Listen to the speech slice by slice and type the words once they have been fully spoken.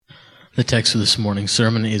The text for this morning's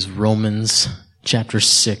sermon is Romans chapter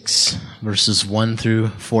 6, verses 1 through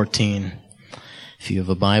 14. If you have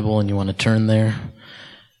a Bible and you want to turn there,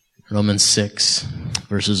 Romans 6,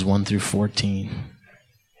 verses 1 through 14.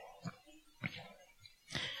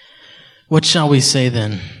 What shall we say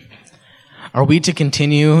then? Are we to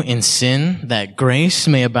continue in sin that grace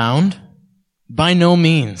may abound? By no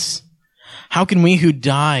means. How can we who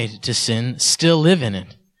died to sin still live in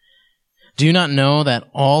it? Do you not know that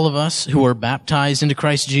all of us who were baptized into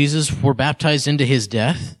Christ Jesus were baptized into his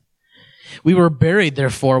death? We were buried,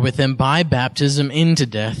 therefore, with him by baptism into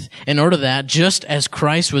death, in order that, just as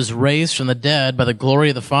Christ was raised from the dead by the glory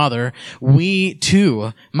of the Father, we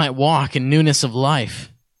too might walk in newness of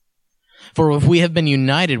life. For if we have been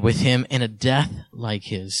united with him in a death like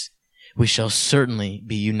his, we shall certainly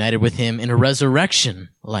be united with him in a resurrection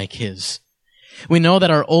like his. We know that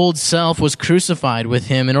our old self was crucified with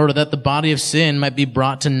him in order that the body of sin might be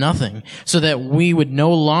brought to nothing, so that we would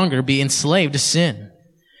no longer be enslaved to sin.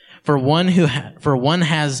 For one who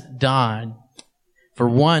has died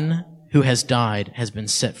has been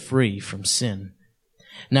set free from sin.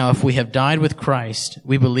 Now if we have died with Christ,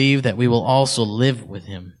 we believe that we will also live with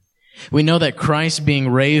him. We know that Christ, being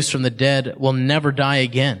raised from the dead, will never die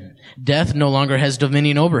again. Death no longer has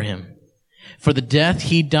dominion over him. For the death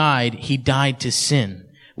he died to sin,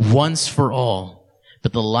 once for all.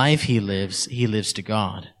 But the life he lives to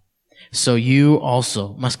God. So you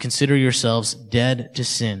also must consider yourselves dead to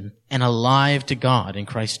sin and alive to God in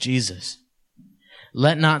Christ Jesus.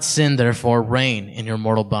 Let not sin, therefore, reign in your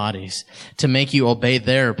mortal bodies, to make you obey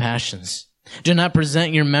their passions. Do not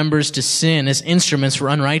present your members to sin as instruments for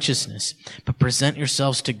unrighteousness, but present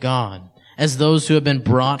yourselves to God as those who have been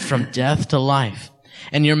brought from death to life,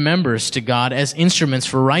 and your members to God as instruments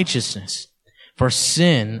for righteousness. For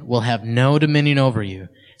sin will have no dominion over you,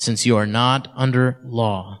 since you are not under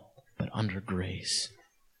law, but under grace.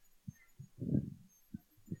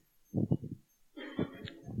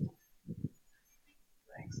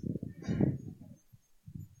 Thanks.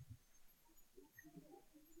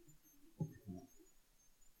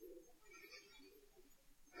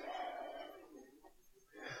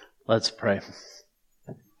 Let's pray.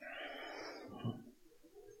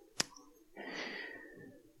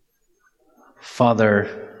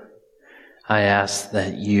 Father, I ask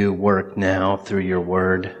that you work now through your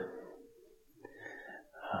word.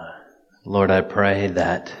 Lord, I pray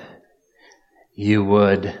that you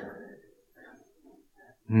would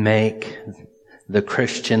make the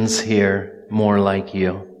Christians here more like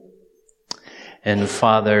you. And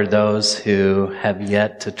Father, those who have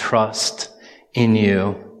yet to trust in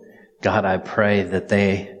you, God, I pray that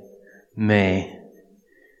they may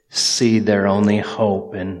see their only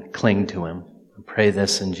hope and cling to him. I pray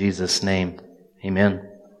this in Jesus' name. Amen.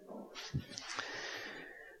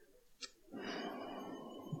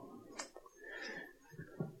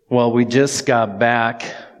 Well, we just got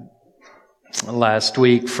back last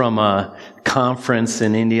week from a conference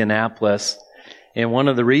in Indianapolis, and one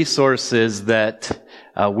of the resources that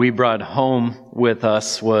we brought home with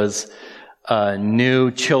us was a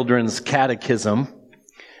new children's catechism.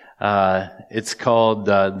 It's called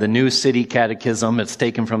the New City Catechism. It's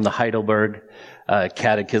taken from the Heidelberg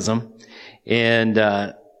Catechism.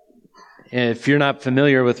 And if you're not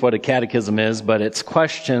familiar with what a catechism is, but it's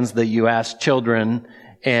questions that you ask children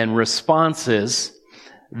and responses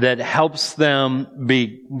that helps them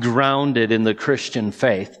be grounded in the Christian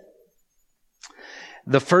faith.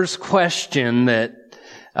 The first question that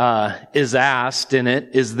is asked in it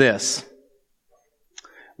is this: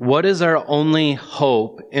 what is our only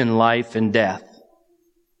hope in life and death?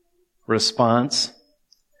 Response: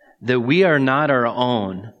 that we are not our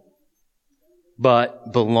own,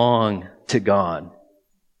 but belong to God.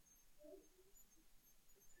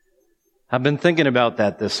 I've been thinking about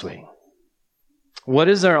that this week. What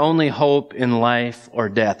is our only hope in life or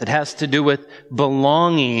death? It has to do with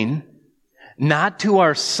belonging, not to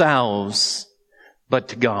ourselves, but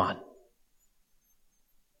to God.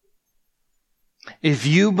 If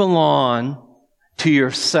you belong to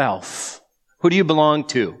yourself, who do you belong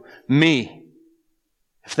to? Me.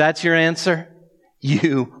 If that's your answer,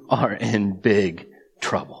 you are in big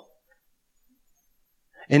trouble.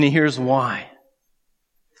 And here's why.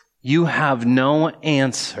 You have no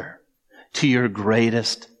answer to your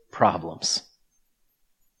greatest problems.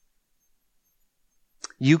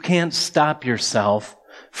 You can't stop yourself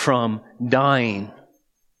from dying.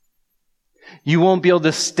 You won't be able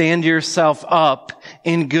to stand yourself up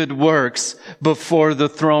in good works before the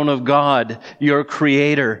throne of God, your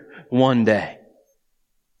Creator, one day.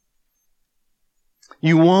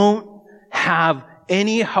 You won't have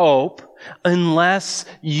any hope unless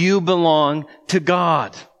you belong to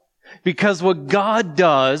God. Because what God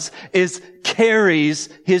does is carries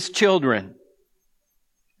His children.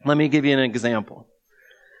 Let me give you an example.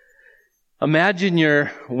 Imagine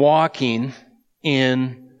you're walking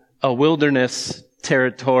in a wilderness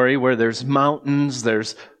territory where there's mountains,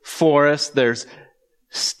 there's forests, there's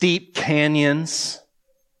steep canyons.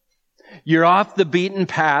 You're off the beaten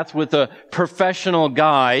path with a professional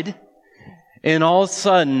guide, and all of a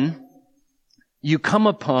sudden, you come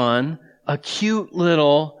upon a cute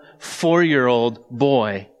little 4-year-old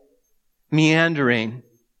boy meandering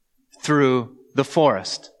through the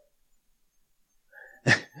forest.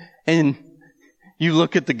 And you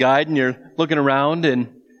look at the guide and you're looking around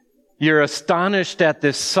and you're astonished at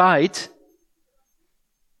this sight.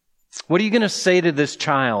 What are you going to say to this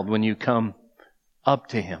child when you come up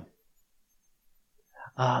to him?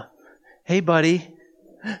 Hey buddy,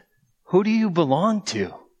 who do you belong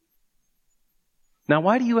to? Now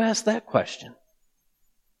why do you ask that question?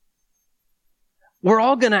 We're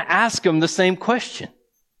all going to ask them the same question.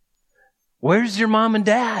 Where's your mom and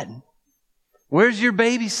dad? Where's your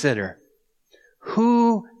babysitter?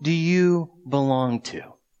 Who do you belong to?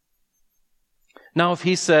 Now, if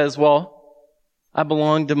he says, well, I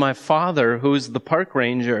belong to my father, who's the park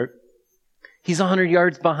ranger. He's 100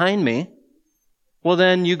 yards behind me. Well,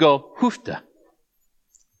 then you go, hoofta.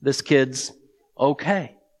 This kid's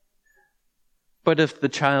okay. But if the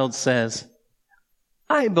child says,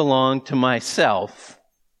 I belong to myself,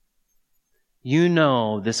 you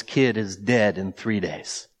know this kid is dead in 3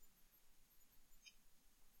 days.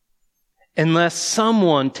 Unless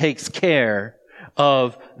someone takes care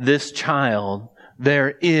of this child,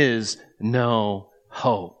 there is no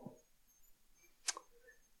hope.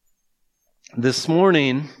 This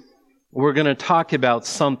morning, we're going to talk about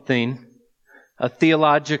something, a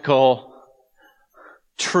theological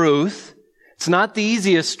truth. It's not the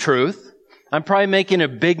easiest truth. I'm probably making a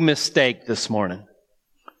big mistake this morning.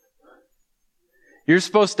 You're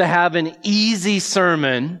supposed to have an easy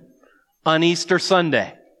sermon on Easter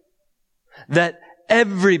Sunday that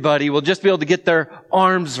everybody will just be able to get their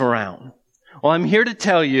arms around. Well, I'm here to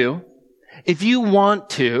tell you, if you want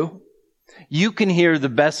to, you can hear the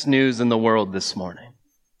best news in the world this morning.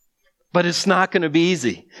 But it's not going to be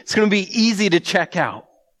easy. It's going to be easy to check out.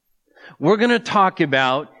 We're going to talk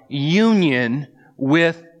about union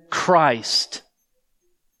with Christ.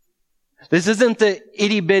 This isn't the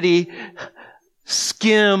itty-bitty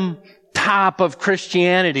skim top of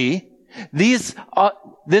Christianity. This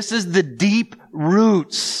is the deep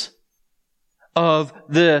roots of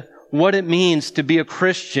what it means to be a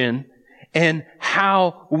Christian and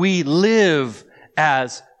how we live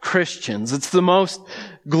as Christians. It's the most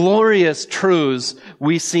glorious truths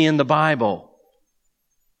we see in the Bible.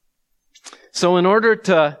 So in order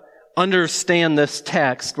to understand this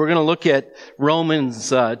text, we're going to look at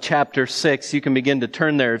Romans chapter 6. You can begin to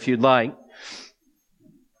turn there if you'd like.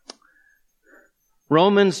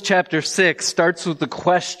 Romans chapter 6 starts with the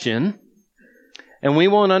question, and we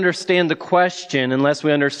won't understand the question unless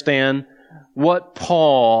we understand what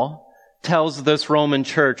Paul tells this Roman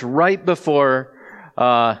church right before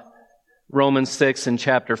Romans 6 in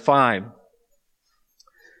chapter 5.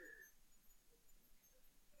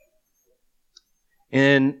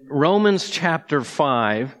 In Romans chapter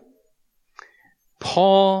 5,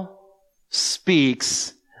 Paul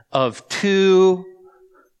speaks of two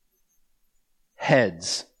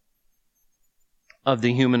heads of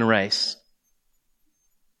the human race.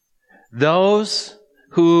 Those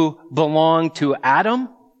who belong to Adam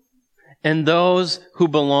and those who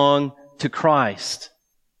belong to Christ.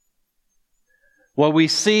 What we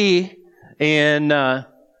see in,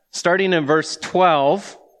 starting in verse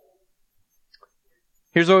 12,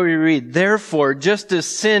 here's what we read. Therefore, just as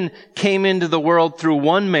sin came into the world through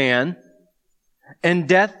one man, and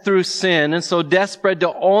death through sin, and so death spread to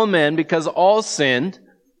all men because all sinned.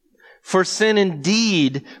 For sin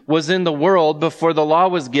indeed was in the world before the law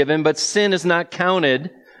was given, but sin is not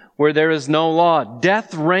counted where there is no law.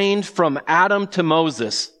 Death reigned from Adam to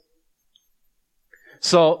Moses.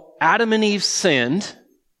 So Adam and Eve sinned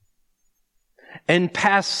and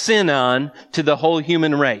passed sin on to the whole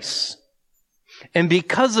human race. And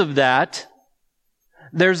because of that,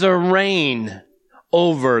 there's a reign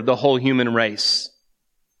over the whole human race.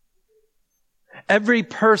 Every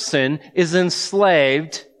person is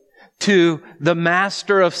enslaved to the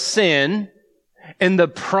master of sin, and the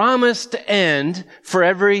promised end for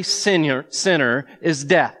every sinner is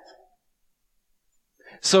death.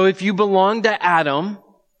 So if you belong to Adam,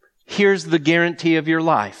 here's the guarantee of your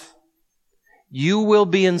life. You will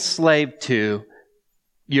be enslaved to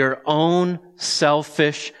your own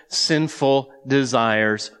selfish, sinful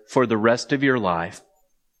desires for the rest of your life,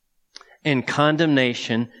 and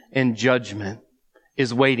condemnation and judgment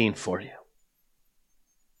is waiting for you.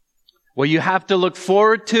 What you have to look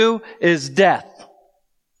forward to is death.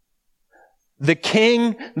 The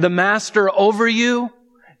king, the master over you,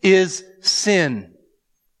 is sin.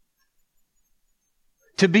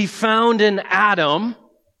 To be found in Adam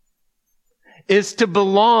is to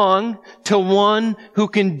belong to one who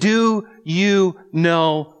can do you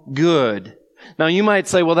no good. Now you might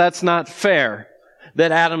say, well, that's not fair,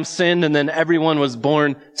 that Adam sinned and then everyone was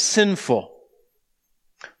born sinful.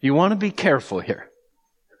 You want to be careful here.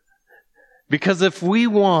 Because if we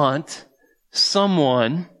want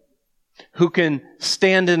someone who can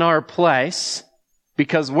stand in our place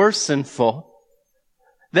because we're sinful,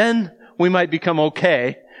 then we might become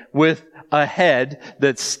okay with a head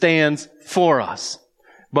that stands for us.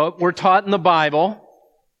 But we're taught in the Bible,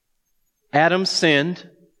 Adam sinned,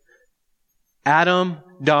 Adam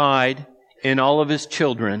died, and all of his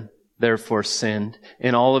children therefore sinned,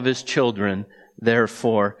 and all of his children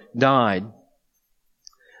therefore died.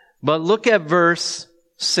 But look at verse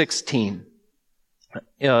 16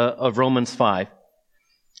 of Romans 5.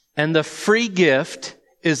 And the free gift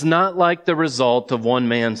is not like the result of one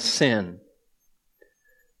man's sin.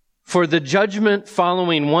 For the judgment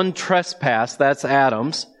following one trespass, that's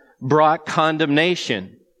Adam's, brought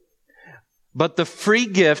condemnation. But the free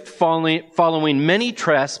gift following many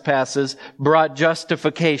trespasses brought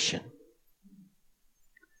justification.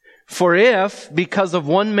 For if, because of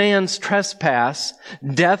one man's trespass,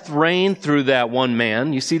 death reigned through that one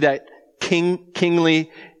man, you see that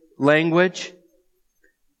kingly language?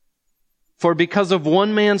 For because of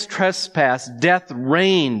one man's trespass, death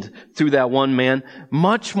reigned through that one man,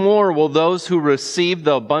 much more will those who receive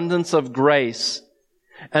the abundance of grace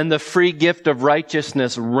and the free gift of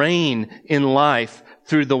righteousness reign in life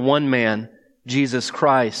through the one man, Jesus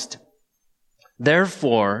Christ.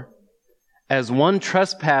 Therefore, as one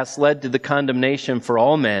trespass led to the condemnation for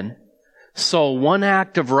all men, so one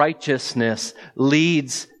act of righteousness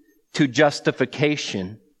leads to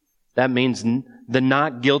justification. That means the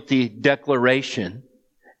not guilty declaration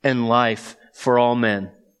and life for all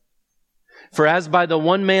men. For as by the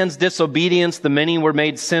one man's disobedience the many were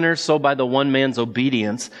made sinners, so by the one man's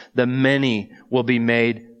obedience the many will be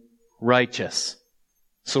made righteous.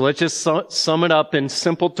 So let's just sum it up in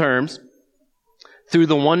simple terms. Through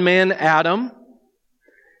the one man, Adam,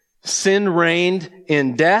 sin reigned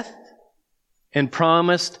in death and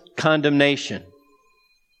promised condemnation.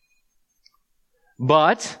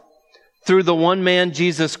 But through the one man,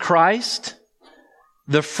 Jesus Christ,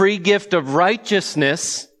 the free gift of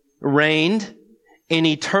righteousness reigned in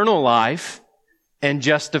eternal life and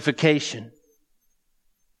justification.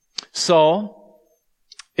 So,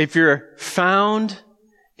 if you're found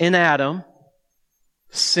in Adam,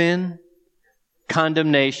 sin,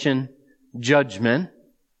 condemnation, judgment.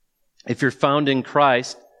 If you're found in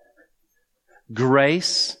Christ,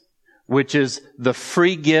 grace, which is the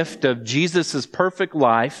free gift of Jesus' perfect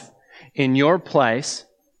life in your place,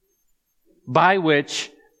 by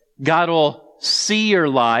which God will see your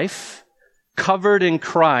life covered in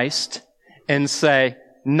Christ and say,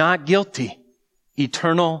 not guilty,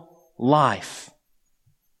 eternal life.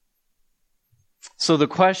 So the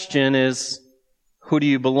question is, who do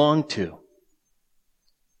you belong to?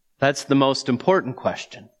 That's the most important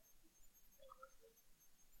question.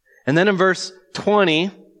 And then in verse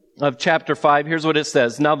 20 of chapter 5, here's what it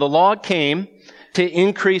says. Now the law came to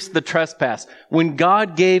increase the trespass. When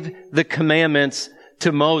God gave the commandments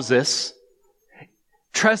to Moses,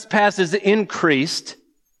 trespasses increased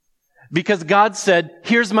because God said,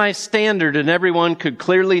 here's my standard, and everyone could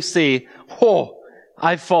clearly see, oh,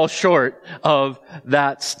 I fall short of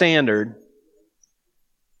that standard.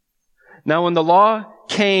 Now when the law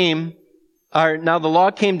came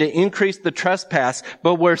to increase the trespass,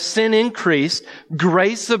 but where sin increased,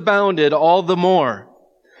 grace abounded all the more,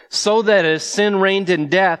 so that as sin reigned in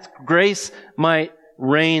death, grace might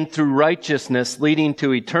reign through righteousness, leading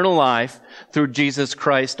to eternal life through Jesus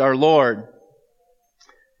Christ our Lord.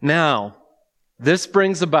 Now, this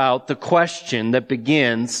brings about the question that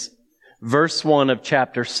begins verse 1 of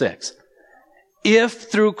chapter 6.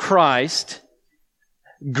 If through Christ,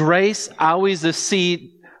 grace always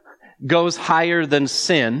goes higher than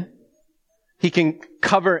sin, He can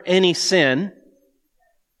cover any sin,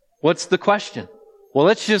 what's the question? Well,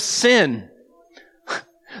 let's just sin.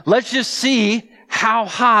 Let's just see how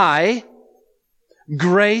high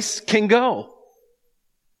grace can go.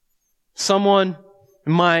 Someone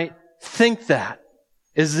might think that.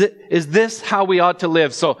 Is this how we ought to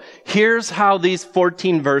live? So here's how these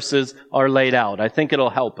 14 verses are laid out. I think it'll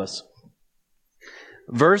help us.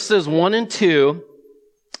 Verses 1 and 2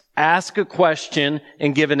 ask a question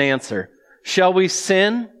and give an answer. Shall we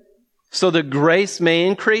sin so that grace may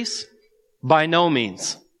increase? By no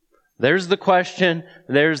means. There's the question.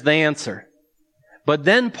 There's the answer. But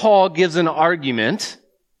then Paul gives an argument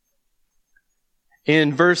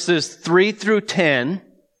in verses 3 through 10.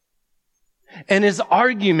 And his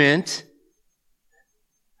argument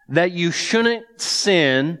that you shouldn't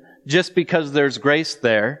sin just because there's grace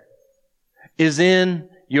there is in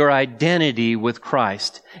your identity with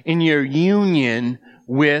Christ, in your union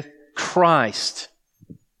with Christ.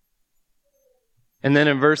 And then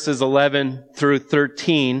in verses 11 through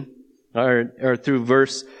 13, or through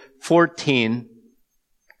verse 14,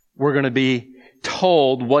 we're going to be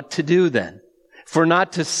told what to do then. If we're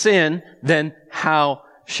not to sin, then how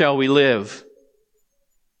shall we live?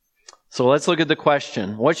 So let's look at the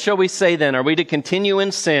question. What shall we say then? Are we to continue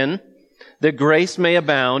in sin that grace may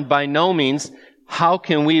abound? By no means. How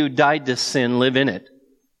can we who died to sin live in it?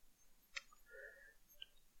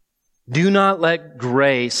 Do not let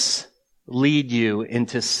grace lead you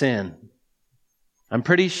into sin. I'm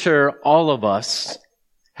pretty sure all of us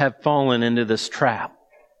have fallen into this trap.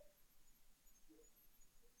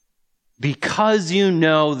 Because you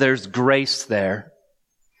know there's grace there,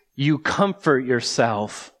 you comfort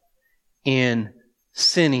yourself in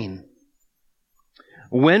sinning.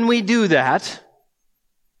 When we do that,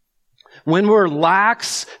 when we're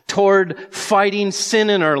lax toward fighting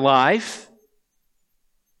sin in our life,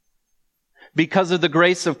 because of the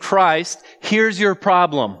grace of Christ, here's your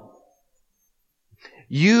problem.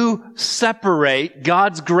 You separate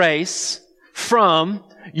God's grace from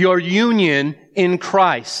your union in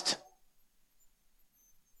Christ.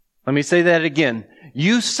 Let me say that again.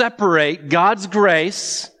 You separate God's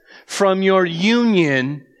grace from your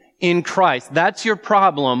union in Christ. That's your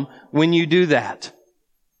problem when you do that.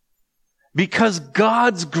 Because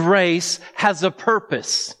God's grace has a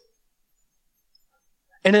purpose.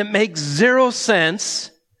 And it makes zero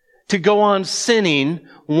sense to go on sinning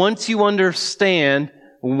once you understand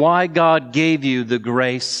why God gave you the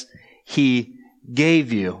grace He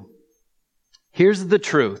gave you. Here's the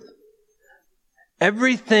truth.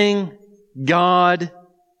 Everything God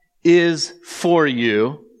is for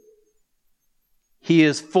you, He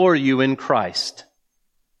is for you in Christ.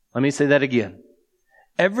 Let me say that again.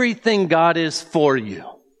 Everything God is for you.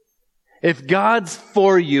 If God's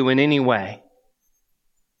for you in any way,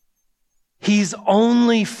 He's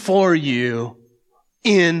only for you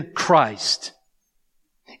in Christ,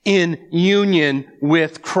 in union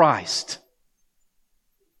with Christ.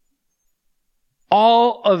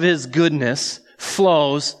 All of His goodness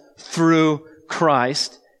flows through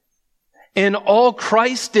Christ, and all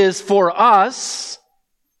Christ is for us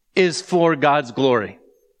is for God's glory.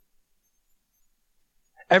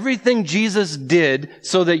 Everything Jesus did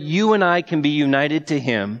so that you and I can be united to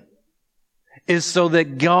Him is so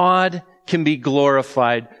that God can be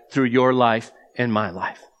glorified through your life and my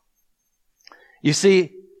life. You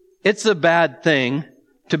see, it's a bad thing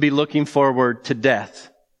to be looking forward to death.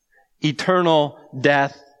 Eternal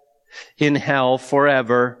death in hell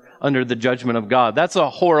forever under the judgment of God. That's a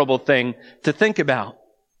horrible thing to think about.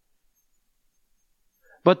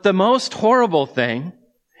 But the most horrible thing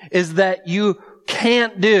is that you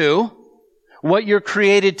can't do what you're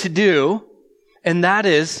created to do, and that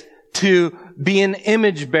is to be an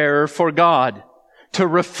image bearer for God, to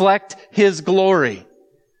reflect His glory.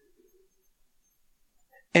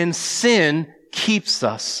 And sin keeps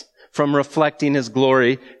us from reflecting His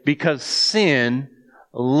glory because sin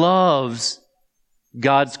loves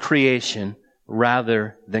God's creation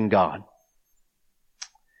rather than God.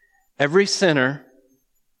 Every sinner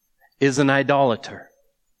is an idolater.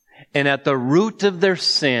 And at the root of their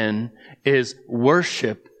sin is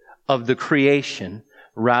worship of the creation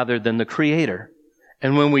rather than the Creator.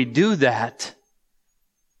 And when we do that,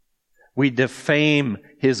 we defame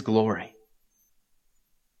His glory.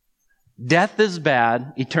 Death is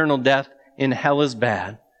bad. Eternal death in hell is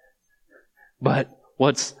bad. But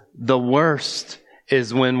what's the worst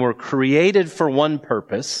is when we're created for one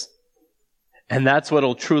purpose, and that's what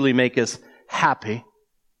will truly make us happy,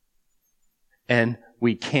 and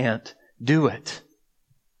we can't do it.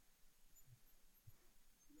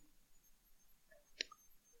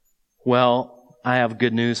 Well, I have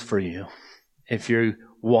good news for you. If you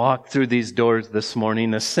walk through these doors this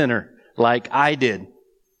morning a sinner like I did,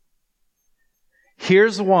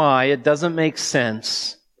 here's why it doesn't make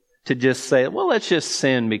sense to just say, well, let's just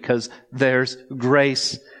sin because there's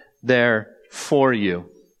grace there for you.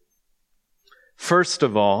 First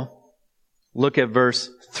of all, look at verse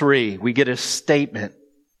 3. We get a statement.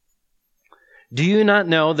 Do you not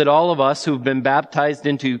know that all of us who've been baptized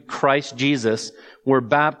into Christ Jesus were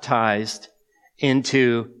baptized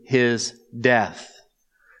into his death?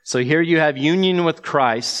 So here you have union with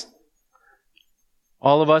Christ.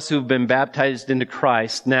 All of us who've been baptized into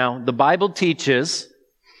Christ. Now, the Bible teaches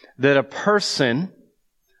that a person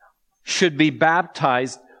should be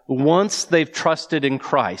baptized once they've trusted in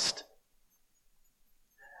Christ.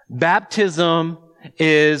 Baptism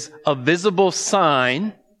is a visible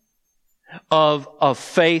sign of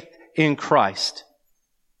faith in Christ.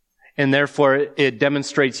 And therefore, it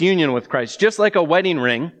demonstrates union with Christ. Just like a wedding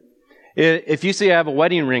ring. If you see I have a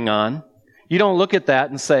wedding ring on, you don't look at that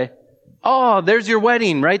and say, oh, there's your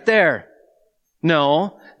wedding right there.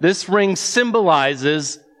 No, this ring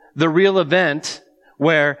symbolizes the real event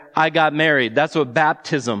where I got married. That's what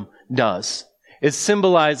baptism does. It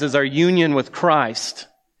symbolizes our union with Christ.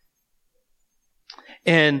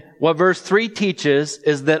 And what verse 3 teaches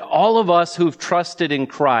is that all of us who've trusted in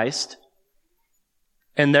Christ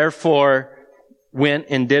and therefore went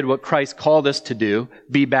and did what Christ called us to do,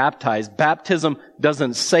 be baptized. Baptism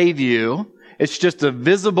doesn't save you. It's just a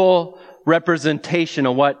visible representation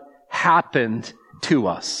of what happened to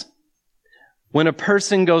us. When a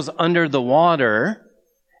person goes under the water,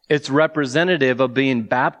 it's representative of being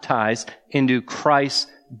baptized into Christ's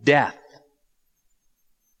death.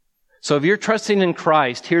 So if you're trusting in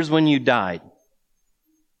Christ, here's when you died.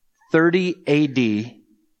 30 AD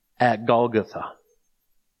at Golgotha.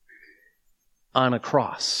 On a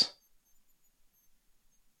cross.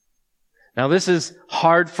 Now this is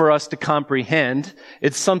hard for us to comprehend.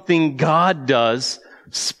 It's something God does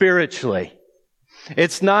spiritually.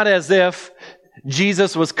 It's not as if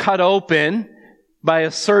Jesus was cut open by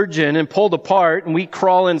a surgeon and pulled apart and we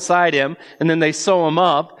crawl inside him and then they sew him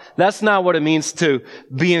up. That's not what it means to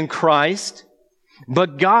be in Christ.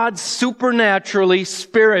 But God supernaturally,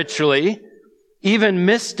 spiritually, even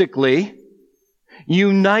mystically,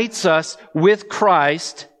 unites us with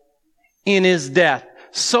Christ in his death.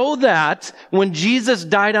 So that when Jesus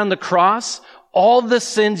died on the cross, all the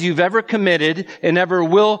sins you've ever committed and ever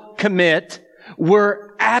will commit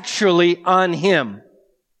were actually on him.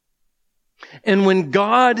 And when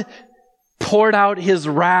God poured out his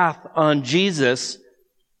wrath on Jesus,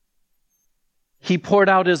 he poured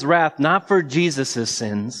out his wrath not for Jesus'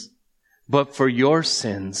 sins, but for your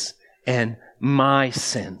sins and my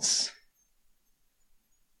sins.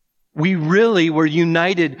 We really were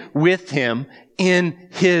united with him in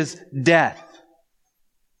his death.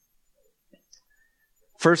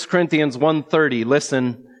 1 Corinthians 1:30,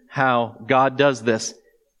 listen how God does this.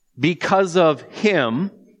 Because of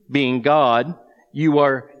him, being God, you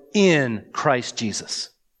are in Christ Jesus.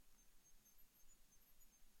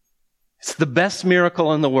 It's the best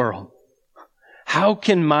miracle in the world. How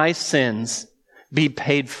can my sins be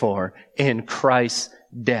paid for in Christ's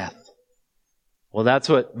death? Well, that's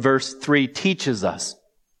what verse 3 teaches us.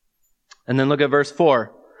 And then look at verse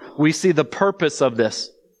 4. We see the purpose of this.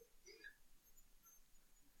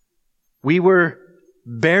 We were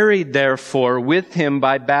buried, therefore, with him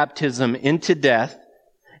by baptism into death,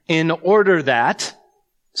 in order that,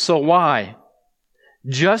 so why?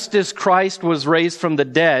 Just as Christ was raised from the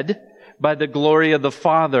dead by the glory of the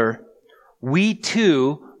Father, we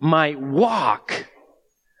too might walk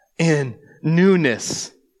in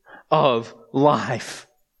newness of life.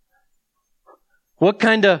 What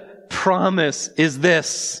kind of promise is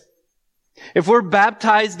this? If we're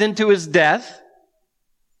baptized into his death,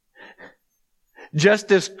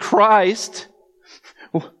 just as Christ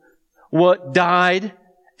died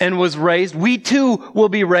and was raised, we too will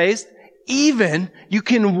be raised. Even you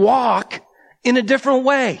can walk in a different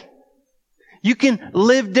way. You can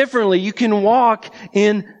live differently. You can walk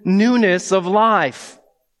in newness of life.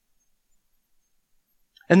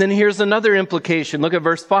 And then here's another implication. Look at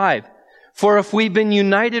verse 5. For if we've been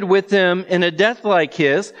united with him in a death like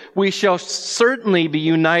his, we shall certainly be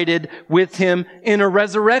united with him in a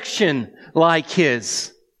resurrection like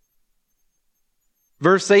his.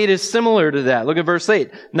 Verse 8 is similar to that. Look at verse 8.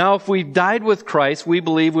 Now if we've died with Christ, we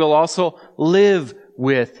believe we'll also live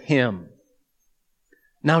with him.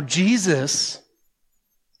 Now Jesus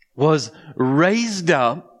was raised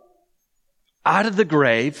up out of the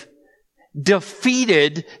grave,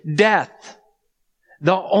 defeated death.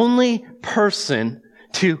 The only person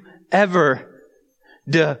to ever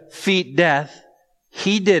defeat death,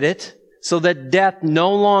 he did it so that death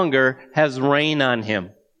no longer has reign on him.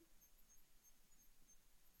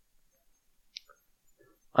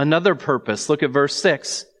 Another purpose, look at verse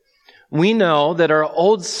 6. We know that our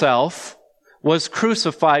old self was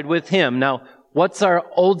crucified with him. Now, What's our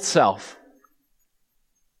old self?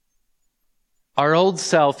 Our old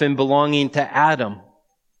self in belonging to Adam.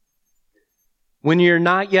 When you're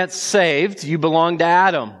not yet saved, you belong to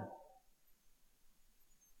Adam.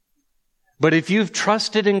 But if you've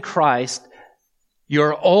trusted in Christ,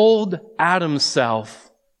 your old Adam self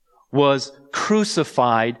was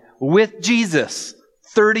crucified with Jesus.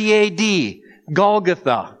 30 AD,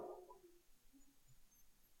 Golgotha.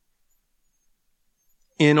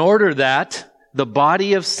 In order that the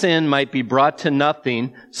body of sin might be brought to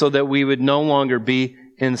nothing so that we would no longer be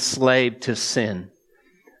enslaved to sin.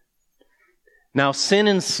 Now, sin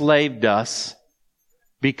enslaved us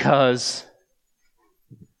because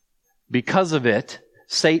of it,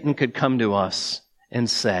 Satan could come to us and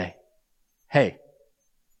say, hey,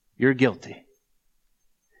 you're guilty.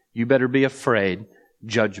 You better be afraid.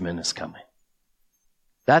 Judgment is coming.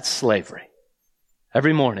 That's slavery.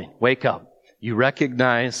 Every morning, wake up. You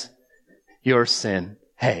recognize your sin.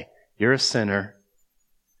 Hey, you're a sinner.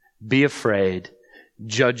 Be afraid.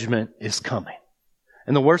 Judgment is coming.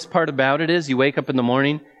 And the worst part about it is you wake up in the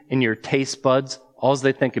morning and your taste buds, all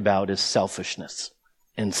they think about is selfishness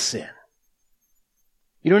and sin.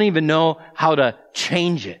 You don't even know how to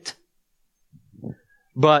change it.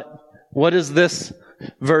 But what does this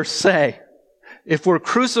verse say? If we're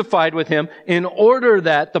crucified with Him, in order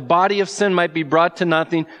that the body of sin might be brought to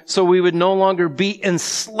nothing, so we would no longer be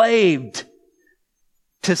enslaved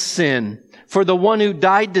to sin. For the one who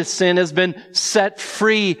died to sin has been set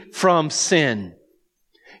free from sin.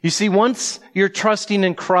 You see, once you're trusting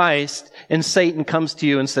in Christ and Satan comes to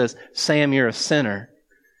you and says, Sam, you're a sinner,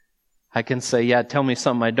 I can say, yeah, tell me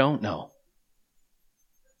something I don't know.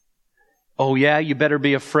 Oh yeah, you better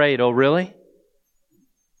be afraid. Oh really?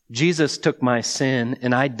 Jesus took my sin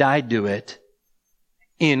and I died to it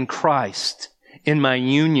in Christ, in my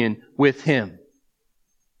union with Him.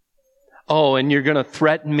 Oh, and you're going to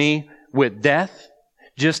threaten me with death?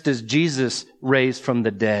 Just as Jesus raised from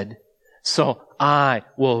the dead, so I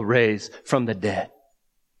will raise from the dead.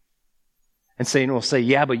 And Satan will say,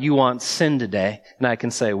 yeah, but you want sin today. And I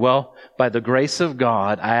can say, well, by the grace of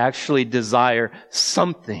God, I actually desire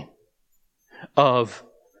something of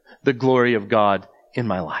the glory of God in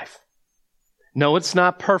my life. No, it's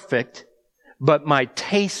not perfect, but my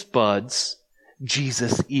taste buds,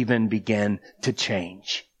 Jesus even began to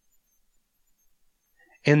change.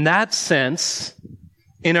 In that sense,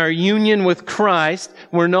 in our union with Christ,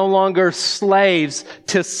 we're no longer slaves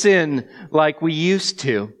to sin like we used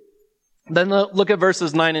to. Then look at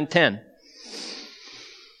verses 9 and 10.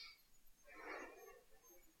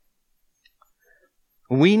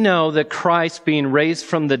 We know that Christ, being raised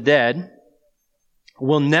from the dead,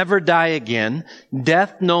 will never die again.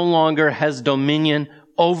 Death no longer has dominion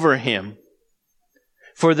over Him.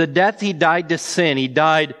 For the death He died to sin, He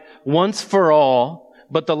died once for all,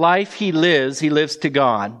 but the life He lives to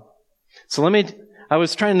God. So I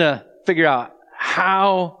was trying to figure out,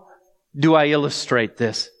 how do I illustrate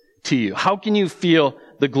this to you? How can you feel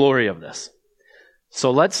the glory of this?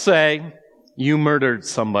 So let's say you murdered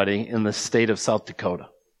somebody in the state of South Dakota.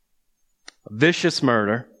 A vicious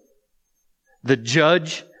murder. The jury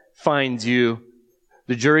finds you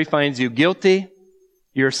guilty.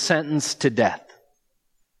 You're sentenced to death.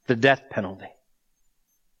 The death penalty.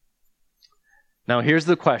 Now here's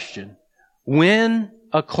the question. When,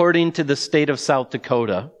 according to the state of South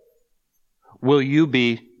Dakota, will you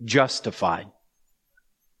be justified?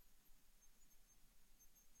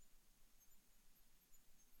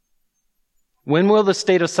 When will the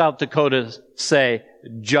state of South Dakota say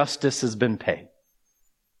justice has been paid?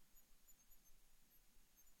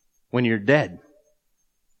 When you're dead.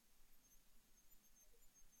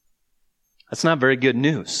 That's not very good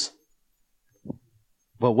news.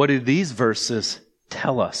 But what do these verses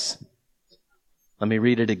tell us? Let me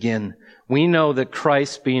read it again. We know that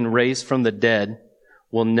Christ, being raised from the dead,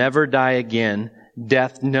 will never die again.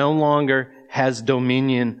 Death no longer has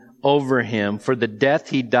dominion over Him. For the death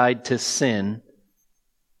He died to sin,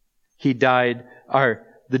 He died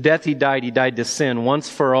to sin once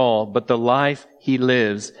for all, but the life He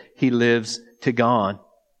lives to God.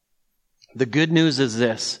 The good news is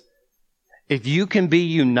this. If you can be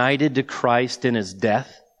united to Christ in His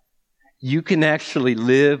death, you can actually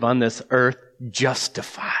live on this earth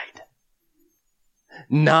justified,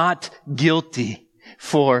 not guilty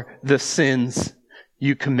for the sins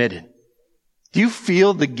you committed. Do you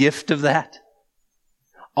feel the gift of that?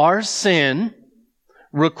 Our sin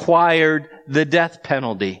required the death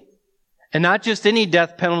penalty. And not just any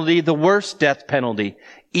death penalty, the worst death penalty.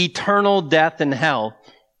 Eternal death in hell.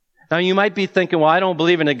 Now you might be thinking, well, I don't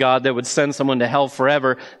believe in a God that would send someone to hell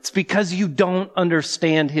forever. It's because you don't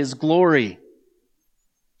understand His glory.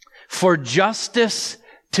 For justice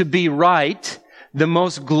to be right, the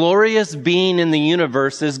most glorious being in the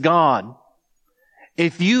universe is God.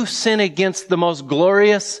 If you sin against the most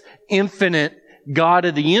glorious, infinite God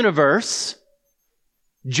of the universe,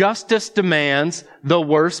 justice demands the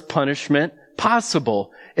worst punishment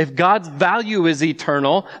possible. If God's value is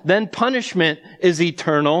eternal, then punishment is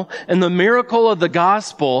eternal. And the miracle of the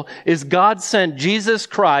gospel is God sent Jesus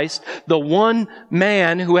Christ, the one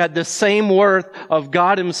man who had the same worth of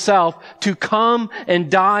God himself, to come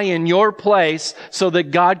and die in your place so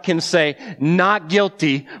that God can say, not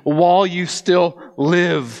guilty, while you still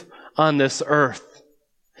live on this earth.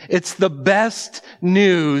 It's the best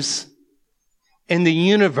news in the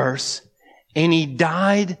universe. And he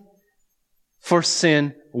died for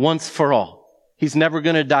sin once for all. He's never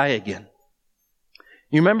going to die again.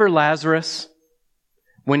 You remember Lazarus?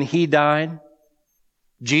 When he died,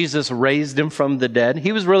 Jesus raised him from the dead.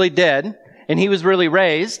 He was really dead, and he was really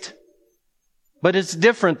raised, but it's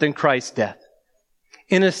different than Christ's death.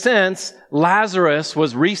 In a sense, Lazarus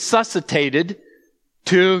was resuscitated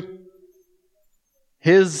to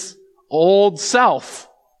his old self.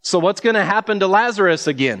 So what's going to happen to Lazarus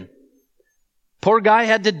again? Poor guy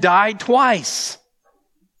had to die twice.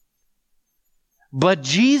 But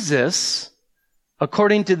Jesus,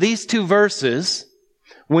 according to these two verses,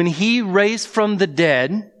 when he raised from the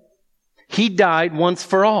dead, he died once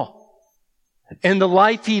for all. And the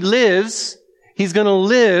life he lives, he's going to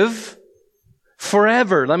live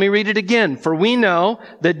forever. Let me read it again. For we know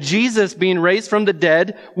that Jesus, being raised from the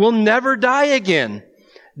dead, will never die again.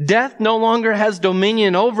 Death no longer has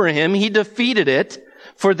dominion over him. He defeated it.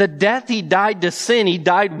 For the death he died to sin, he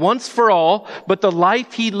died once for all, but the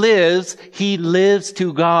life he lives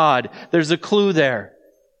to God. There's a clue there.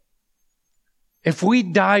 If we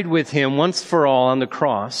died with him once for all on the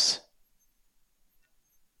cross,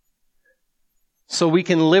 so we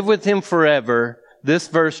can live with him forever, this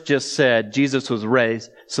verse just said Jesus was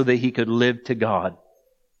raised so that he could live to God.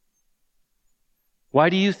 Why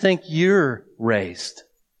do you think you're raised?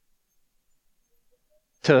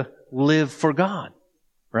 To live for God.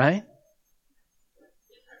 Right?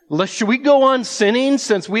 Should we go on sinning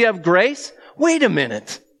since we have grace? Wait a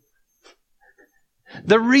minute.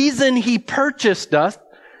 The reason he purchased us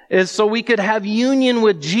is so we could have union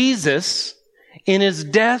with Jesus in his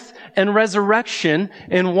death and resurrection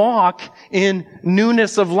and walk in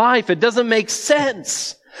newness of life. It doesn't make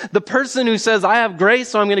sense. The person who says, I have grace,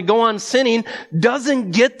 so I'm going to go on sinning,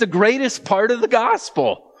 doesn't get the greatest part of the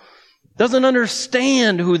gospel. Doesn't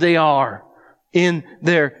understand who they are in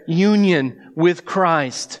their union with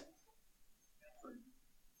Christ.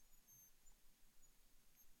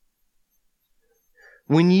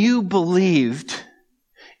 When you believed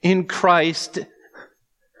in Christ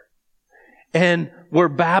and were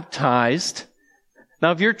baptized,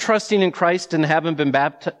 now if you're trusting in Christ and haven't been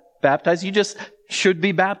baptized, you just should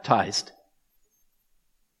be baptized.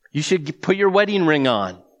 You should put your wedding ring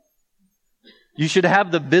on. You should have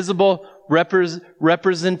the visible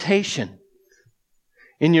representation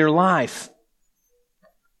in your life.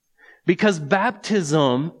 Because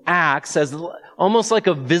baptism acts as almost like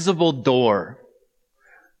a visible door.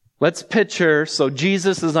 Let's picture, so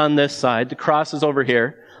Jesus is on this side, the cross is over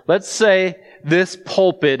here. Let's say this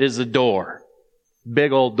pulpit is a door.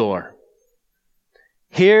 Big old door.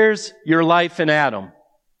 Here's your life in Adam.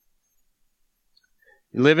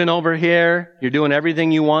 You're living over here, you're doing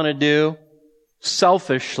everything you want to do,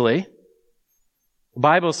 selfishly. The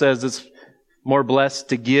Bible says it's more blessed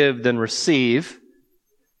to give than receive.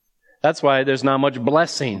 That's why there's not much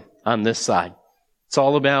blessing on this side. It's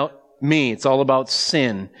all about me. It's all about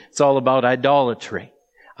sin. It's all about idolatry.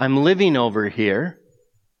 I'm living over here,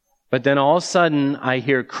 but then all of a sudden I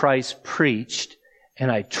hear Christ preached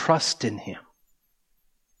and I trust in him.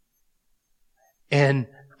 And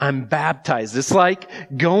I'm baptized. It's like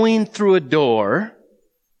going through a door,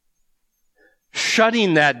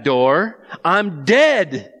 shutting that door. I'm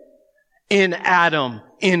dead in Adam,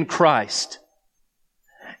 in Christ.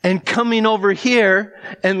 And coming over here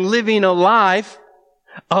and living a life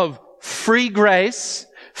of free grace,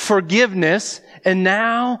 forgiveness, and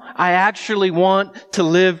now I actually want to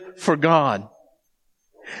live for God.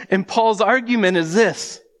 And Paul's argument is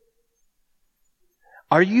this.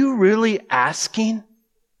 Are you really asking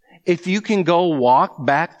if you can go walk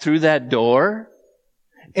back through that door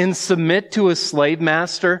and submit to a slave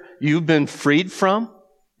master you've been freed from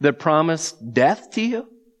that promised death to you?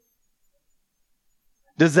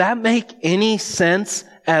 Does that make any sense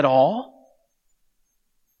at all?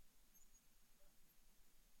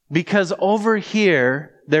 Because over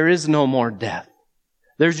here, there is no more death.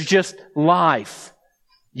 There's just life.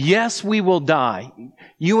 Yes, we will die.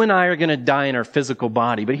 You and I are going to die in our physical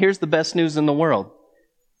body. But here's the best news in the world.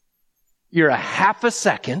 You're a half a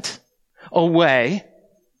second away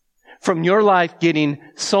from your life getting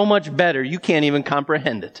so much better, you can't even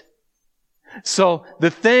comprehend it. So the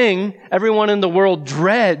thing everyone in the world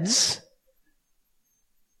dreads,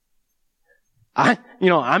 I'm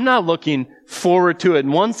not looking forward to it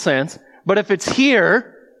in one sense, but if it's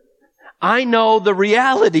here, I know the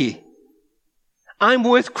reality. I'm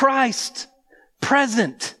with Christ,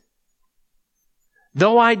 present.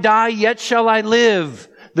 Though I die, yet shall I live,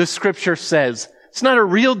 the scripture says. It's not a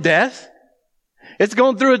real death. It's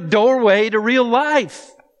going through a doorway to real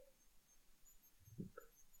life.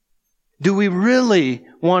 Do we really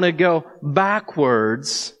want to go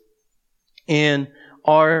backwards in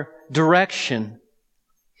our direction?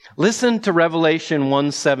 Listen to Revelation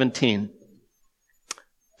 1:17,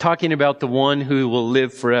 talking about the one who will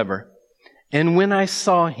live forever. And when I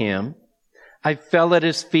saw him, I fell at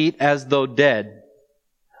his feet as though dead.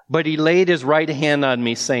 But he laid his right hand on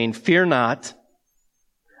me, saying, Fear not,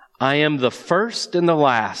 I am the first and the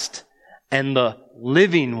last, and the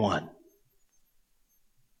living one.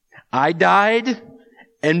 I died,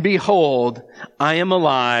 and behold, I am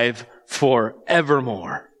alive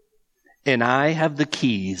forevermore. And I have the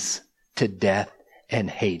keys to death and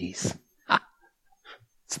Hades.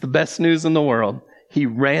 It's the best news in the world. He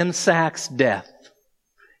ransacks death.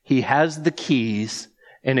 He has the keys,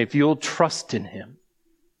 and if you'll trust in him,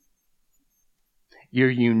 you're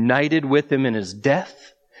united with him in his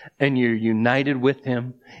death, and you're united with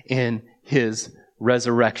him in his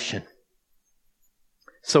resurrection.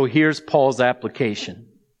 So here's Paul's application.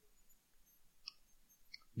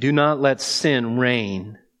 Do not let sin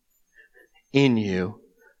reign in you.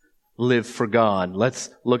 Live for God. Let's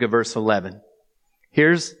look at verse 11.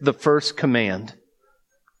 Here's the first command.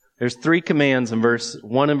 There's 3 commands in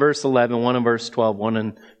one in verse 11, one in verse 12, one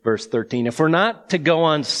in verse 13. If we're not to go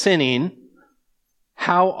on sinning,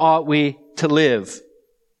 how ought we to live?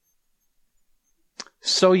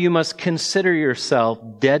 So you must consider yourself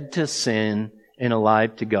dead to sin and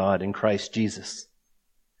alive to God in Christ Jesus.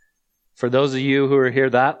 For those of you who were here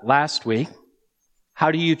that last week,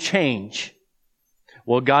 how do you change?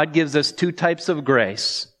 Well, God gives us 2 types of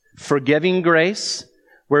grace. Forgiving grace,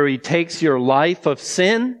 where he takes your life of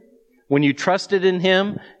sin. When you trusted in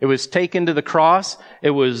him, it was taken to the cross. It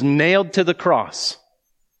was nailed to the cross.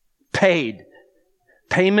 Paid.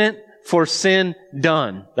 Payment for sin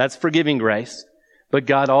done. That's forgiving grace. But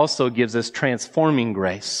God also gives us transforming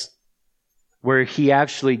grace, where he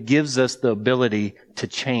actually gives us the ability to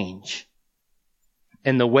change.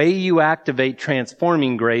 And the way you activate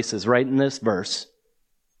transforming grace is right in this verse.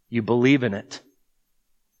 You believe in it.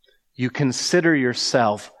 You consider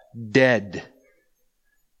yourself dead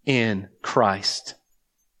in Christ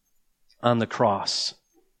on the cross.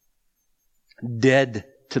 Dead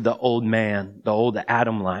to the old man, the old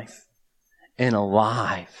Adam life, and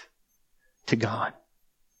alive to God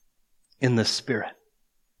in the Spirit.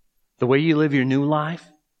 The way you live your new life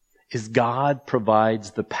is God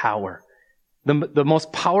provides the power. The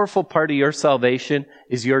most powerful part of your salvation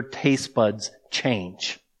is your taste buds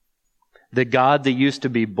change. The God that used to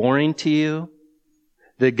be boring to you,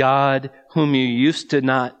 the God whom you used to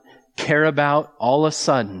not care about, all of a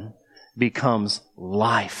sudden becomes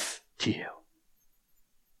life to you.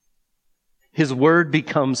 His word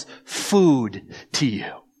becomes food to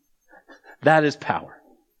you. That is power.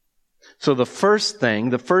 So the first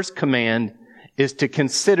command is to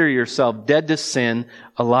consider yourself dead to sin,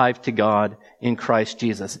 alive to God in Christ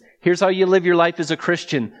Jesus. Here's how you live your life as a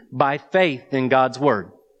Christian: by faith in God's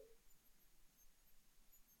word.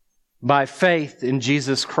 By faith in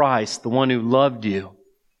Jesus Christ, the one who loved you,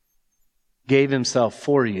 gave himself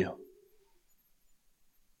for you.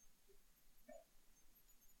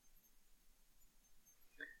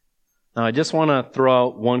 Now, I just want to throw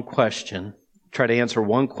out one question, try to answer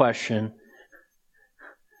one question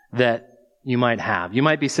that you might have. You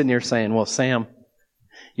might be sitting here saying, well, Sam,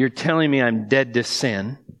 you're telling me I'm dead to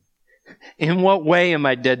sin. In what way am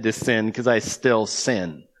I dead to sin? Because I still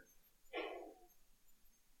sin.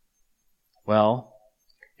 Well,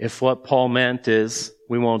 if what Paul meant is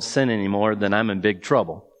we won't sin anymore, then I'm in big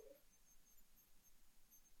trouble.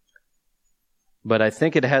 But I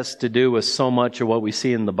think it has to do with so much of what we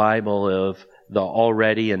see in the Bible of the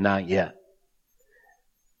already and not yet.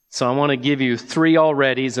 So I want to give you 3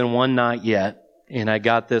 alreadys and 1 not yet. And I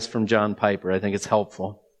got this from John Piper. I think it's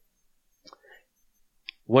helpful.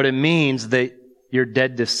 What it means that you're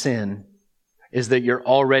dead to sin is that you're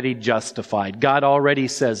already justified. God already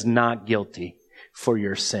says not guilty for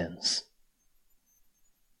your sins.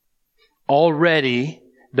 Already,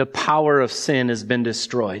 the power of sin has been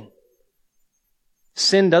destroyed.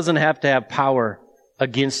 Sin doesn't have to have power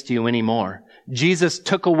against you anymore. Jesus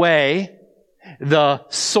took away the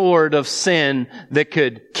sword of sin that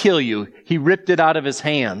could kill you. He ripped it out of his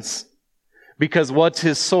hands. Because what's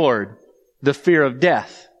his sword? The fear of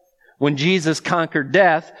death. When Jesus conquered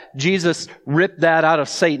death, Jesus ripped that out of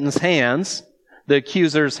Satan's hands, the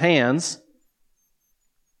accuser's hands.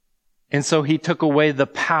 And so he took away the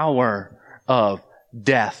power of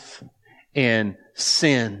death and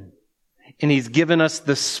sin. And he's given us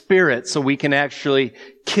the Spirit so we can actually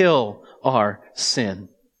kill our sin.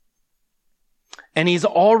 And he's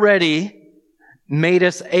already made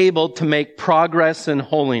us able to make progress in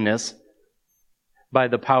holiness by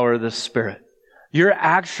the power of the Spirit. You're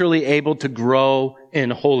actually able to grow in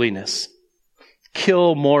holiness.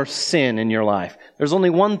 Kill more sin in your life. There's only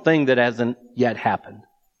one thing that hasn't yet happened,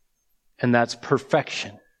 and that's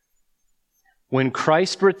perfection. When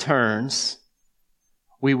Christ returns,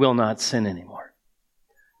 we will not sin anymore.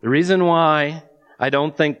 The reason why I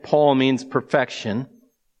don't think Paul means perfection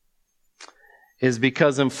is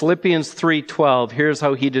because in Philippians 3:12, here's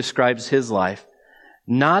how he describes his life.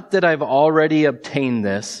 Not that I've already obtained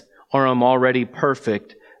this or I'm already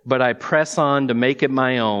perfect, but I press on to make it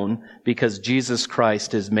my own because Jesus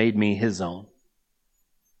Christ has made me his own.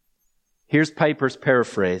 Here's Piper's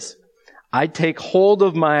paraphrase. I take hold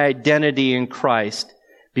of my identity in Christ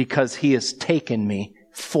because he has taken me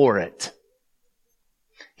for it.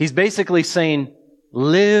 He's basically saying,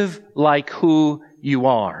 live like who you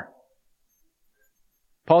are.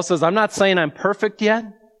 Paul says, I'm not saying I'm perfect yet,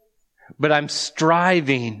 but I'm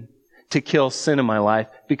striving to kill sin in my life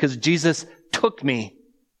because Jesus took me,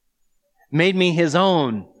 made me his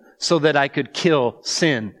own so that I could kill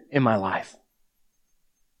sin in my life.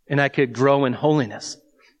 And I could grow in holiness.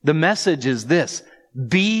 The message is this: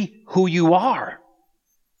 be who you are.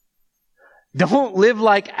 Don't live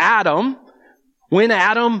like Adam when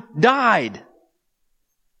Adam died.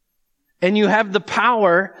 And you have the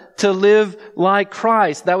power to live like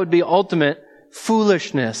Christ. That would be ultimate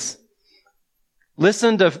foolishness.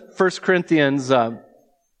 Listen to 1 Corinthians.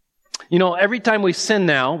 Every time we sin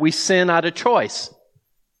now, we sin out of choice.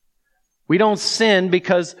 We don't sin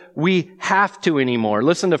because we have to anymore.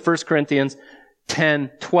 Listen to 1 Corinthians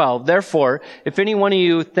 10:12. Therefore, if any one of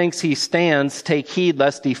you thinks he stands, take heed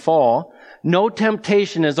lest he fall. No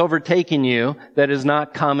temptation has overtaken you that is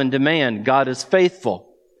not common to man. God is faithful.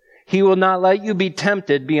 He will not let you be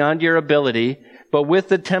tempted beyond your ability, but with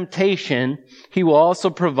the temptation, he will also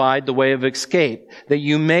provide the way of escape, that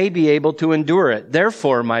you may be able to endure it.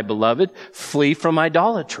 Therefore, my beloved, flee from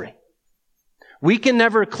idolatry. We can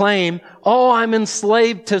never claim, I'm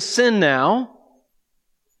enslaved to sin now,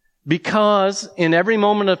 because in every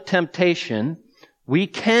moment of temptation, we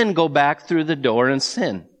can go back through the door and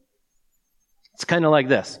sin. It's kind of like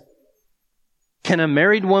this. Can a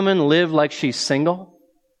married woman live like she's single?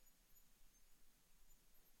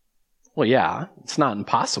 Well, yeah, it's not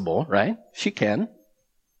impossible, right? She can.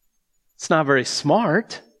 It's not very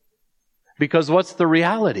smart. Because what's the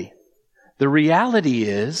reality? The reality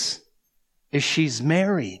is she's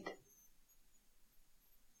married.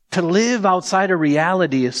 To live outside of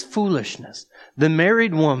reality is foolishness. The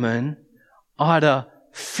married woman ought to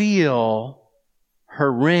feel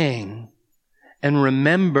her ring and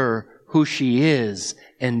remember who she is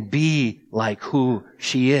and be like who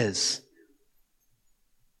she is.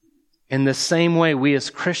 In the same way, we as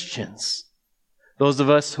Christians, those of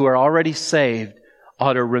us who are already saved,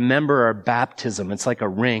 ought to remember our baptism. It's like a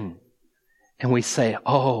ring. And we say,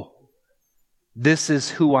 this is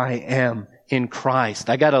who I am in Christ.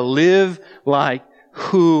 I got to live like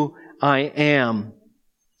who I am.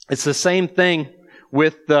 It's the same thing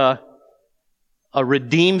with a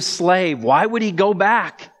redeemed slave. Why would he go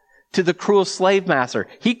back to the cruel slave master?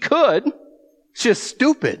 He could. It's just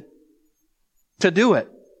stupid to do it.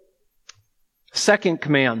 Second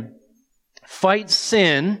command, fight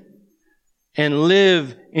sin and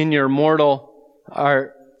live in your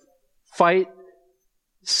fight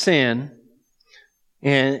sin.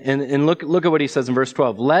 And look at what he says in verse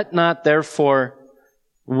 12. Let not therefore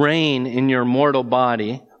reign in your mortal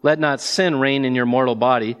body. Let not sin reign in your mortal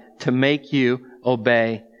body to make you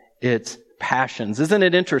obey its passions. Isn't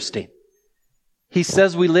it interesting? He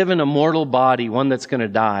says we live in a mortal body, one that's going to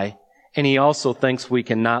die. And he also thinks we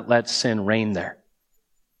cannot let sin reign there.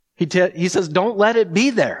 He says, don't let it be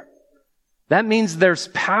there. That means there's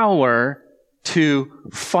power to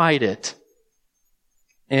fight it.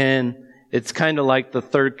 And it's kind of like the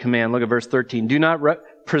third command. Look at verse 13. Do not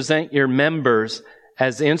present your members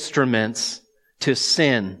as instruments to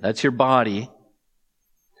sin. That's your body.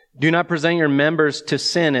 Do not present your members to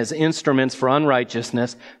sin as instruments for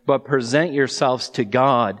unrighteousness, but present yourselves to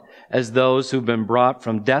God as those who've been brought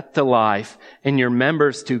from death to life, and your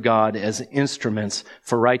members to God as instruments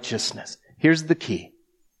for righteousness. Here's the key.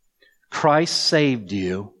 Christ saved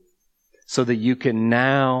you so that you can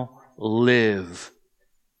now live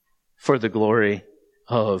for the glory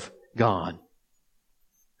of God.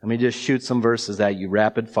 Let me just shoot some verses at you,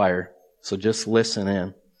 rapid fire, so just listen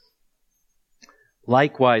in.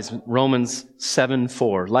 Likewise, Romans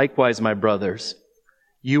 7:4. Likewise, my brothers,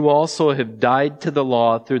 you also have died to the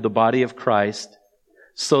law through the body of Christ,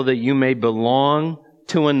 so that you may belong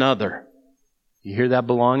to another. You hear that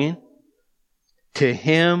belonging? To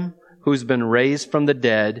Him who's been raised from the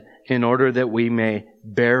dead, in order that we may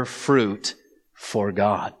bear fruit for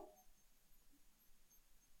God.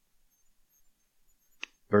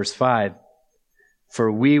 Verse 5.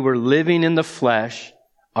 For we were living in the flesh,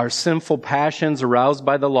 our sinful passions aroused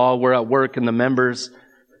by the law were at work in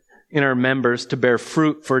our members to bear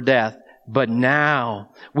fruit for death. But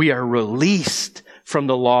now we are released from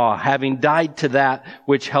the law, having died to that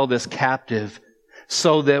which held us captive,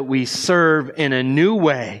 so that we serve in a new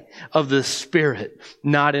way of the Spirit,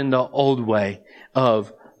 not in the old way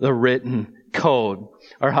of the written code.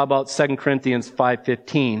 Or how about 2 Corinthians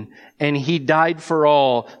 5:15? And He died for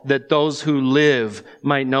all, that those who live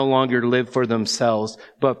might no longer live for themselves,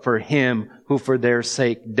 but for Him who for their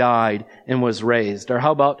sake died and was raised. Or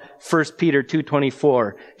how about 1 Peter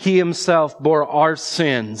 2:24? He Himself bore our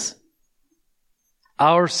sins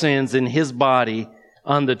in His body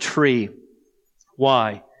on the tree.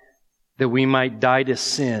 Why? That we might die to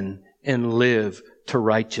sin and live to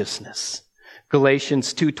righteousness.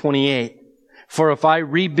 Galatians 2:28. For if I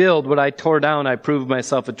rebuild what I tore down, I prove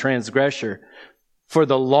myself a transgressor. For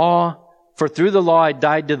through the law I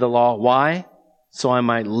died to the law. Why? So I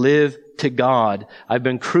might live to God. I've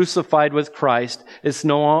been crucified with Christ. It's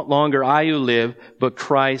no longer I who live, but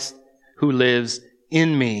Christ who lives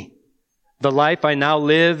in me. The life I now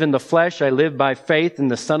live in the flesh, I live by faith in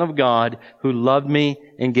the Son of God, who loved me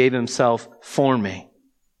and gave Himself for me.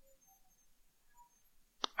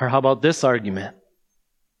 Or how about this argument?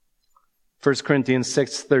 1 Corinthians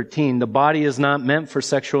 6:13, the body is not meant for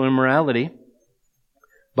sexual immorality,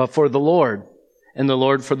 but for the Lord, and the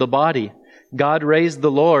Lord for the body. God raised the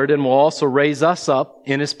Lord and will also raise us up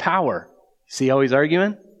in His power. See how he's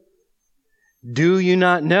arguing? Do you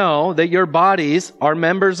not know that your bodies are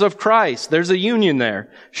members of Christ? There's a union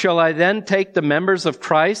there. Shall I then take the members of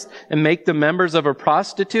Christ and make them members of a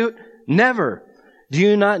prostitute? Never. Do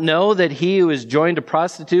you not know that he who is joined to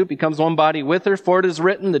prostitute becomes one body with her? For it is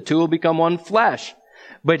written, the two will become one flesh.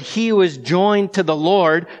 But he who is joined to the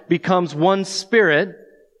Lord becomes one spirit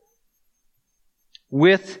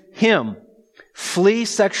with Him. Flee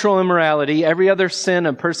sexual immorality. Every other sin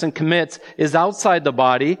a person commits is outside the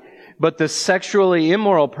body, but the sexually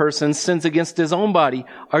immoral person sins against his own body.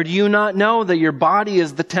 Or do you not know that your body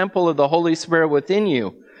is the temple of the Holy Spirit within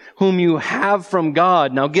you, whom you have from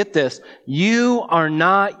God? Now get this. You are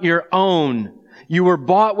not your own. You were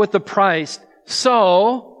bought with a price.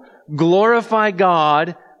 So glorify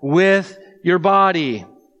God with your body.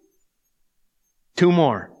 Two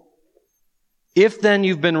more. If then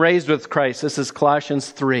you've been raised with Christ, this is Colossians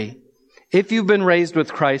 3. If you've been raised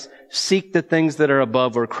with Christ, seek the things that are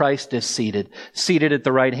above where Christ is seated at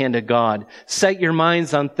the right hand of God. Set your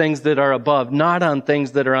minds on things that are above, not on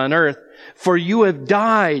things that are on earth. For you have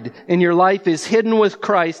died, and your life is hidden with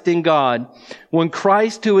Christ in God. When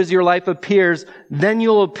Christ, who is your life, appears, then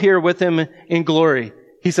you'll appear with Him in glory.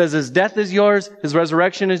 He says, His death is yours, His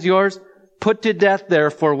resurrection is yours. Put to death,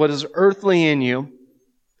 therefore, what is earthly in you: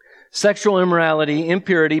 sexual immorality,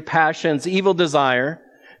 impurity, passions, evil desire,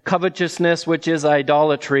 covetousness, which is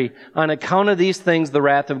idolatry. On account of these things, the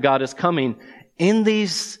wrath of God is coming. In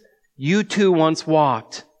these you too once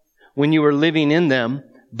walked when you were living in them,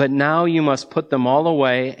 but now you must put them all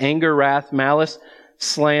away: anger, wrath, malice,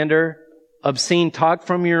 slander, obscene talk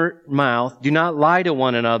from your mouth. Do not lie to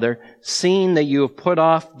one another, seeing that you have put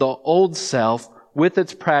off the old self with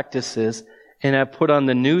its practices and have put on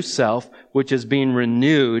the new self, which is being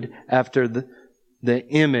renewed after the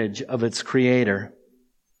image of its Creator.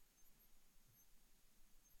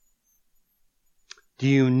 Do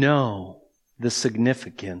you know the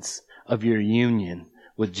significance of your union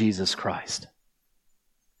with Jesus Christ?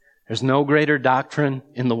 There's no greater doctrine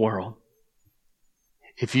in the world.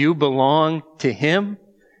 If you belong to Him,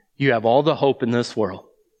 you have all the hope in this world.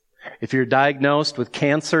 If you're diagnosed with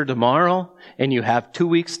cancer tomorrow and you have 2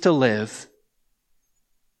 weeks to live,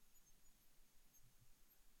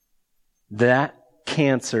 that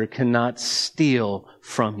cancer cannot steal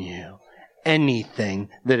from you anything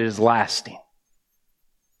that is lasting.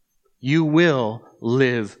 You will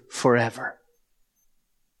live forever.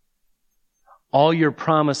 All your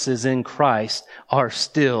promises in Christ are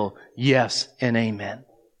still yes and amen.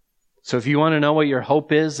 So if you want to know what your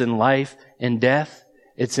hope is in life and death,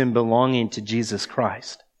 it's in belonging to Jesus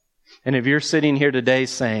Christ. And if you're sitting here today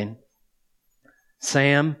saying,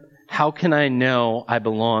 Sam, how can I know I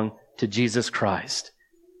belong to Jesus Christ?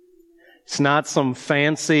 It's not some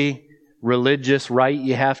fancy religious rite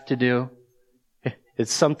you have to do.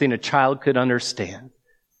 It's something a child could understand.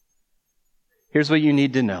 Here's what you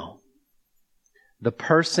need to know. The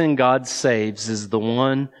person God saves is the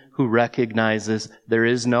one who recognizes there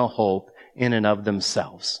is no hope in and of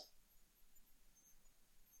themselves.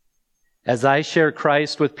 As I share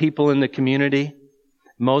Christ with people in the community,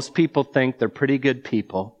 most people think they're pretty good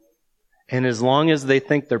people. And as long as they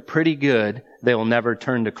think they're pretty good, they will never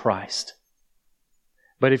turn to Christ.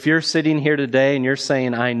 But if you're sitting here today and you're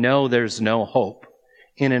saying, I know there's no hope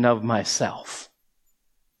in and of myself.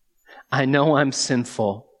 I know I'm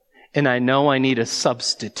sinful, and I know I need a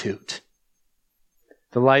substitute.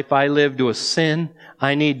 The life I lived was sin.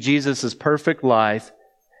 I need Jesus' perfect life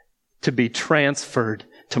to be transferred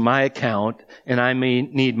to my account, and I may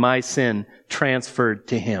need my sin transferred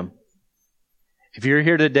to Him. If you're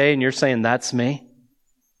here today and you're saying, that's me,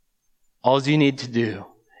 all you need to do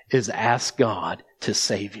is ask God to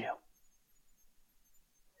save you.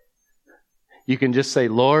 You can just say,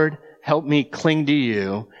 Lord, help me cling to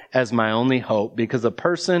you as my only hope, because a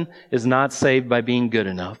person is not saved by being good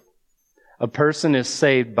enough. A person is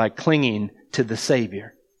saved by clinging to the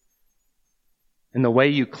Savior. And the way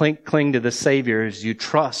you cling to the Savior is you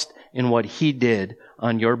trust in what He did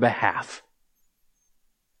on your behalf.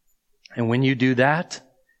 And when you do that,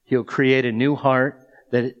 He'll create a new heart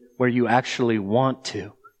where you actually want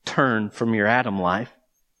to turn from your Adam life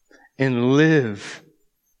and live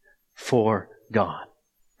for God.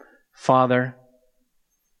 Father,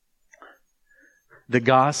 the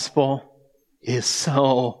gospel is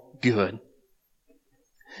so good.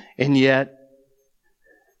 And yet,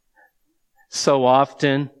 so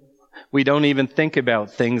often, we don't even think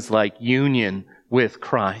about things like union with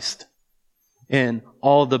Christ and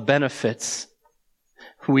all the benefits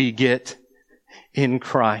we get in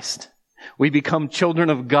Christ. We become children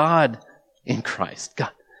of God in Christ.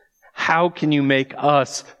 God, how can you make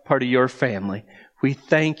us part of your family? We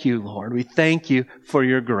thank you, Lord. We thank you for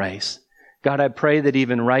your grace. God, I pray that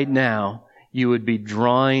even right now, you would be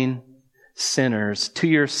drawing sinners to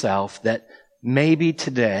yourself, that maybe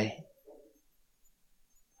today,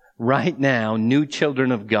 right now, new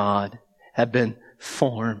children of God have been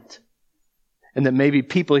formed. And that maybe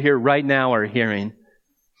people here right now are hearing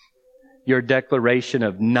your declaration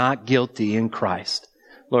of not guilty in Christ.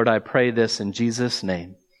 Lord, I pray this in Jesus'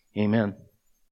 name. Amen.